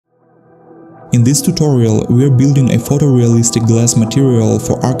In this tutorial, we are building a photorealistic glass material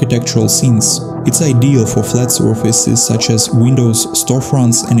for architectural scenes. It's ideal for flat surfaces such as windows,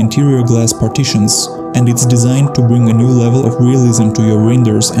 storefronts and interior glass partitions, and it's designed to bring a new level of realism to your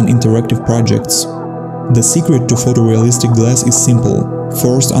renders and interactive projects. The secret to photorealistic glass is simple.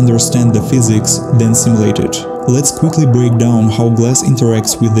 First understand the physics, then simulate it. Let's quickly break down how glass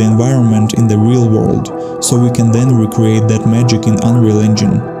interacts with the environment in the real world, so we can then recreate that magic in Unreal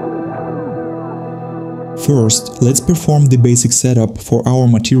Engine. First, let's perform the basic setup for our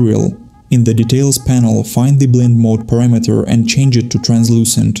material. In the Details panel, find the Blend Mode parameter and change it to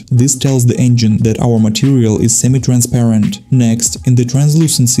Translucent. This tells the engine that our material is semi-transparent. Next, in the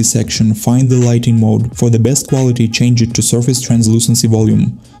Translucency section, find the Lighting mode. For the best quality, change it to Surface Translucency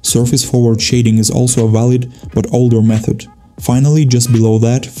Volume. Surface Forward Shading is also a valid but older method. Finally, just below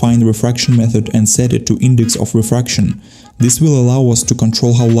that, find Refraction method and set it to Index of Refraction. This will allow us to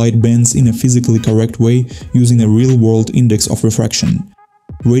control how light bends in a physically correct way using a real-world index of refraction.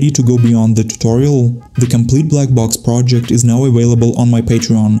 Ready to go beyond the tutorial? The complete black box project is now available on my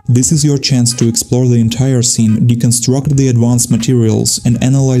Patreon. This is your chance to explore the entire scene, deconstruct the advanced materials, and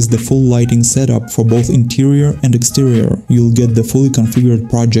analyze the full lighting setup for both interior and exterior. You'll get the fully configured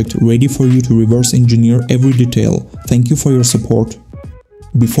project ready for you to reverse engineer every detail. Thank you for your support.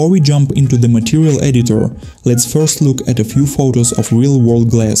 Before we jump into the material editor, let's first look at a few photos of real-world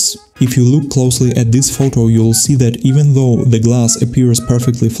glass. If you look closely at this photo, you'll see that even though the glass appears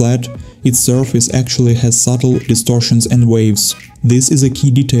perfectly flat, its surface actually has subtle distortions and waves. This is a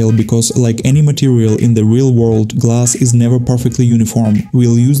key detail because, like any material in the real world, glass is never perfectly uniform.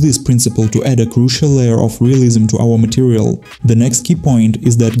 We'll use this principle to add a crucial layer of realism to our material. The next key point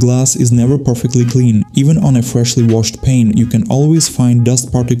is that glass is never perfectly clean. Even on a freshly washed pane, you can always find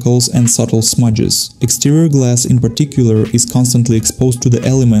dust particles and subtle smudges. Exterior glass in particular is constantly exposed to the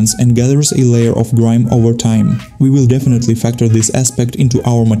elements and gathers a layer of grime over time. We will definitely factor this aspect into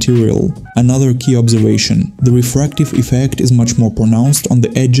our material. Another key observation: the refractive effect is much more pronounced on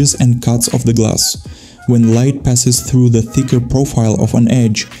the edges and cuts of the glass. When light passes through the thicker profile of an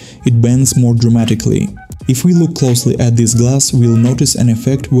edge, it bends more dramatically. If we look closely at this glass, we'll notice an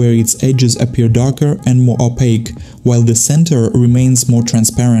effect where its edges appear darker and more opaque, while the center remains more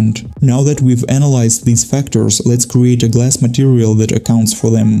transparent. Now that we've analyzed these factors, let's create a glass material that accounts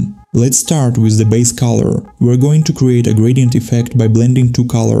for them. Let's start with the base color. We're going to create a gradient effect by blending two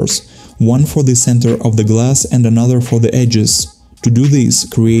colors, one for the center of the glass and another for the edges. To do this,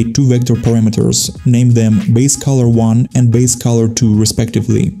 create two vector parameters, name them base color 1 and base color 2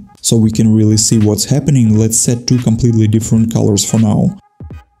 respectively. So we can really see what's happening, let's set two completely different colors for now.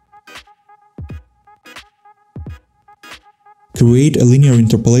 Create a linear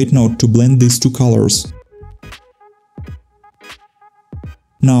interpolate node to blend these two colors.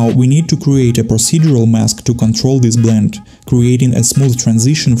 Now we need to create a procedural mask to control this blend, creating a smooth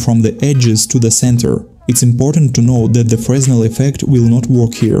transition from the edges to the center. It's important to note that the Fresnel effect will not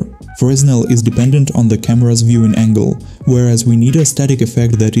work here. Fresnel is dependent on the camera's viewing angle, whereas we need a static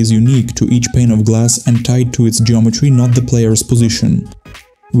effect that is unique to each pane of glass and tied to its geometry, not the player's position.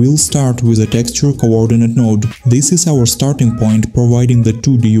 We'll start with a texture coordinate node. This is our starting point, providing the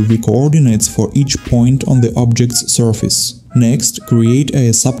 2D UV coordinates for each point on the object's surface. Next, create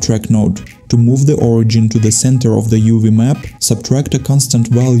a subtract node. To move the origin to the center of the UV map, subtract a constant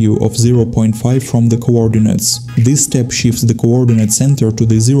value of 0.5 from the coordinates. This step shifts the coordinate center to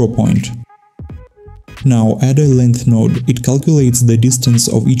the 0 point. Now add a length node. It calculates the distance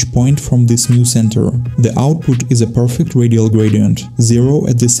of each point from this new center. The output is a perfect radial gradient, 0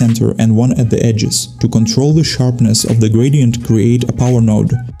 at the center and 1 at the edges. To control the sharpness of the gradient, create a power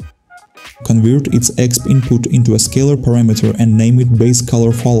node. Convert its exp input into a scalar parameter and name it base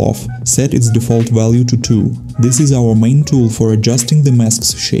color falloff. Set its default value to 2. This is our main tool for adjusting the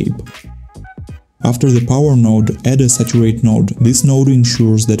mask's shape. After the power node, add a saturate node. This node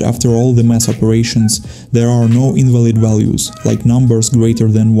ensures that after all the mask operations, there are no invalid values, like numbers greater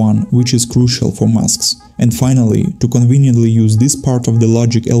than 1, which is crucial for masks. And finally, to conveniently use this part of the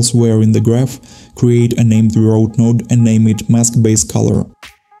logic elsewhere in the graph, create a named road node and name it mask base color.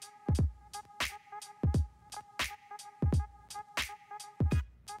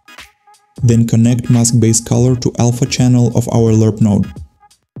 Then connect mask base color to alpha channel of our lerp node.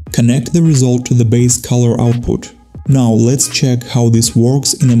 Connect the result to the base color output. Now let's check how this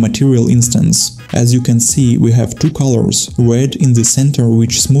works in a material instance. As you can see, we have two colors, red in the center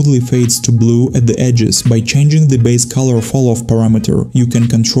which smoothly fades to blue at the edges. By changing the base color falloff parameter, you can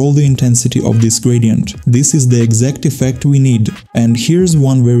control the intensity of this gradient. This is the exact effect we need. And here's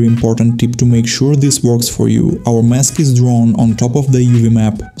one very important tip to make sure this works for you. Our mask is drawn on top of the UV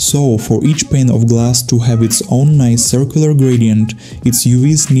map, so for each pane of glass to have its own nice circular gradient, its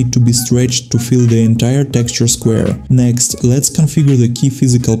UVs need to be stretched to fill the entire texture square. Next, let's configure the key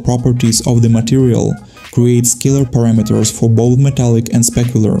physical properties of the material. Create scalar parameters for both metallic and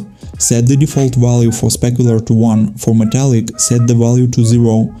specular. Set the default value for specular to 1, for metallic set the value to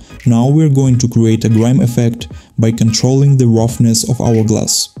 0. Now we're going to create a grime effect by controlling the roughness of our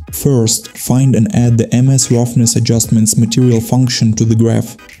glass. First, find and add the MS Roughness Adjustments material function to the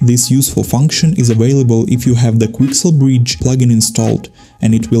graph. This useful function is available if you have the Quixel Bridge plugin installed,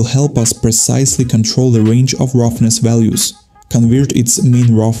 and it will help us precisely control the range of roughness values. Convert its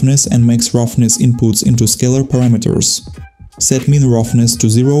min roughness and max roughness inputs into scalar parameters. Set min roughness to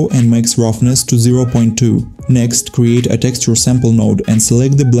 0 and max roughness to 0.2. Next, create a texture sample node and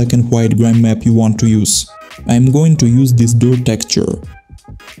select the black and white grime map you want to use. I am going to use this dirt texture.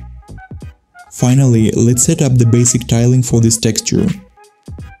 Finally, let's set up the basic tiling for this texture.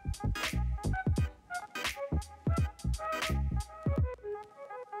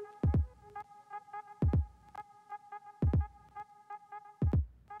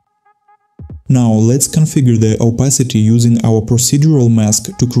 Now let's configure the opacity using our procedural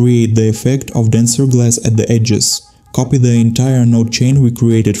mask to create the effect of denser glass at the edges. Copy the entire node chain we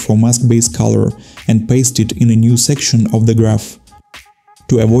created for mask base color and paste it in a new section of the graph.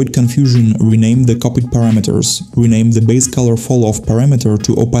 To avoid confusion, rename the copied parameters, rename the base color falloff parameter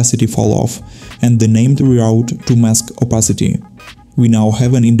to opacity falloff and the named reroute to mask opacity. We now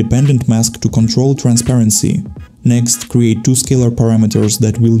have an independent mask to control transparency. Next, create two scalar parameters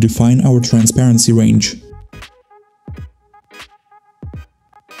that will define our transparency range.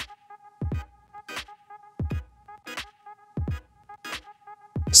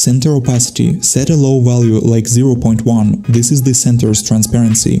 Center opacity, set a low value like 0.1, this is the center's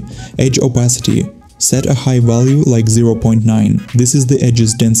transparency. Edge opacity, set a high value like 0.9, this is the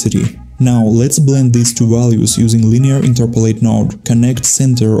edge's density. Now let's blend these two values using linear interpolate node. Connect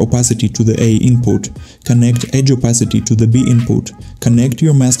center opacity to the A input, connect edge opacity to the B input, connect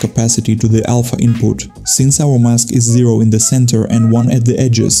your mask opacity to the alpha input. Since our mask is 0 in the center and 1 at the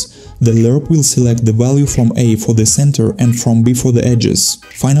edges, the lerp will select the value from A for the center and from B for the edges.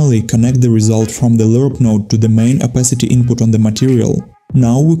 Finally, connect the result from the lerp node to the main opacity input on the material.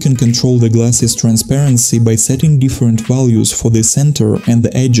 Now we can control the glass's transparency by setting different values for the center and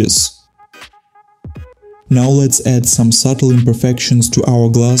the edges. Now let's add some subtle imperfections to our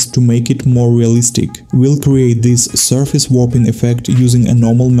glass to make it more realistic. We'll create this surface warping effect using a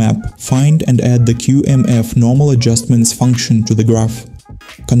normal map. Find and add the QMF normal adjustments function to the graph.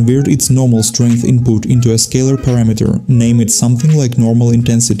 Convert its normal strength input into a scalar parameter, name it something like normal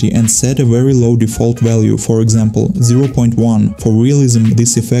intensity and set a very low default value, for example 0.1. For realism,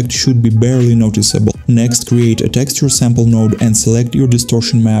 this effect should be barely noticeable. Next, create a texture sample node and select your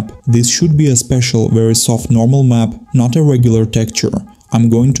distortion map. This should be a special, very soft normal map, not a regular texture. I'm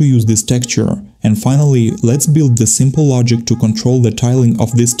going to use this texture. And finally, let's build the simple logic to control the tiling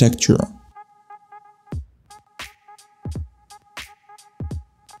of this texture.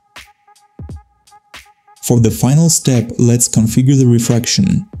 For the final step, let's configure the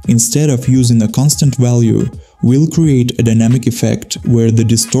refraction. Instead of using a constant value, we'll create a dynamic effect where the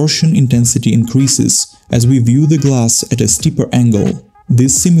distortion intensity increases as we view the glass at a steeper angle.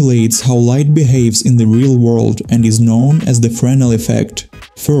 This simulates how light behaves in the real world and is known as the Fresnel effect.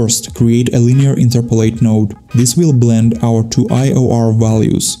 First, create a linear interpolate node. This will blend our two IOR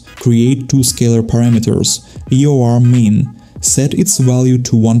values. Create two scalar parameters, EOR min. Set its value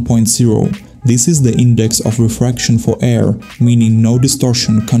to 1.0. This is the index of refraction for air, meaning no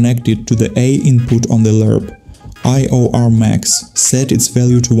distortion connected to the A input on the lerp. IOR max, set its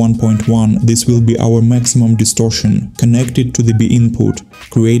value to 1.1, this will be our maximum distortion, connected to the B input.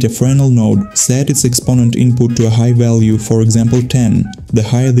 Create a Fresnel node, set its exponent input to a high value, for example 10. The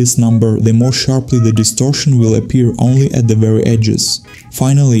higher this number, the more sharply the distortion will appear only at the very edges.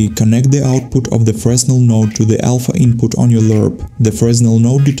 Finally, connect the output of the Fresnel node to the alpha input on your lerp. The Fresnel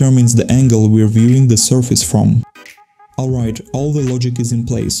node determines the angle we're viewing the surface from. Alright, all the logic is in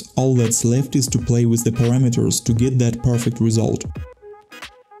place, all that's left is to play with the parameters to get that perfect result.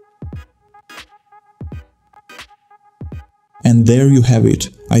 And there you have it.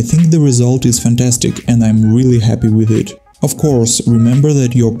 I think the result is fantastic and I'm really happy with it. Of course, remember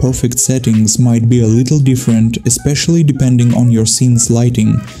that your perfect settings might be a little different, especially depending on your scene's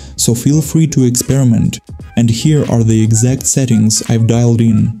lighting, so feel free to experiment. And here are the exact settings I've dialed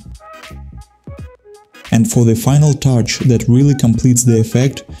in. And for the final touch that really completes the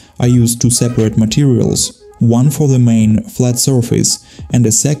effect, I use two separate materials, one for the main, flat surface, and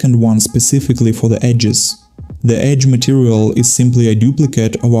a second one specifically for the edges. The edge material is simply a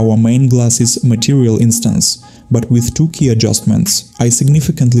duplicate of our main glass's material instance, but with two key adjustments. I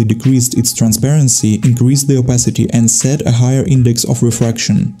significantly decreased its transparency, increased the opacity, and set a higher index of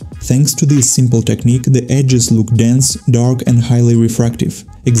refraction. Thanks to this simple technique, the edges look dense, dark, and highly refractive,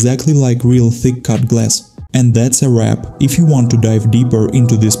 exactly like real thick-cut glass. And that's a wrap. If you want to dive deeper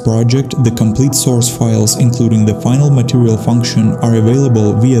into this project, the complete source files including the final material function are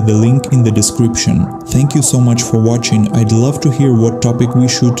available via the link in the description. Thank you so much for watching. I'd love to hear what topic we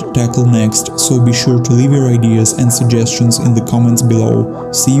should tackle next, so be sure to leave your ideas and suggestions in the comments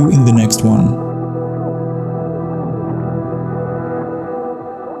below. See you in the next one.